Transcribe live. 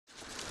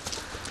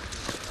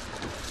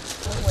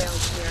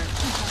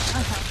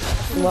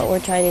and what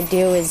we're trying to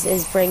do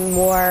is bring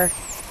more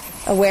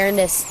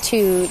awareness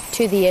to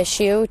the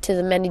issue, to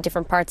the many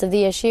different parts of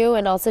the issue,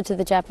 and also to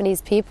the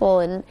Japanese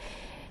people, and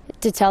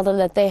to tell them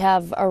that they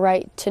have a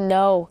right to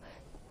know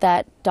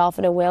that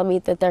dolphin and whale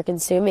meat that they're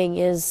consuming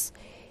is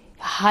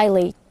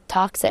highly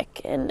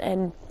toxic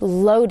and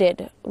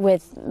loaded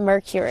with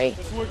mercury.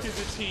 Let's work as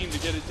a team to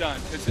get it done.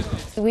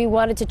 We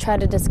wanted to try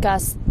to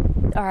discuss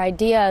our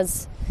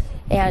ideas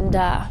and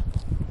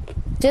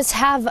just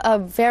have a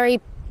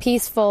very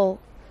peaceful,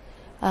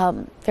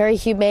 very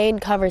humane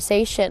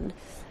conversation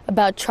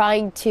about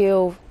trying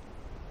to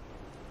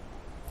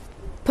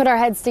put our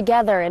heads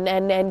together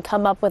and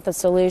come up with a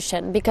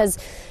solution, because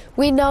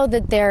we know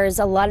that there's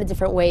a lot of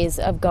different ways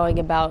of going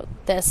about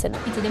this. And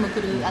we're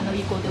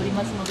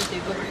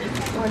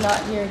not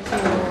here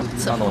to...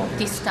 So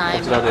this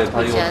time we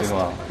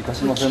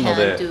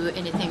can't do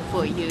anything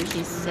for you.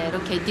 He said,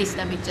 okay, this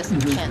time we just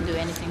can't do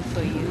anything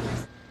for you.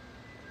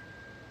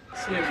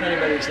 See if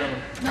anybody's on.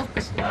 Nope.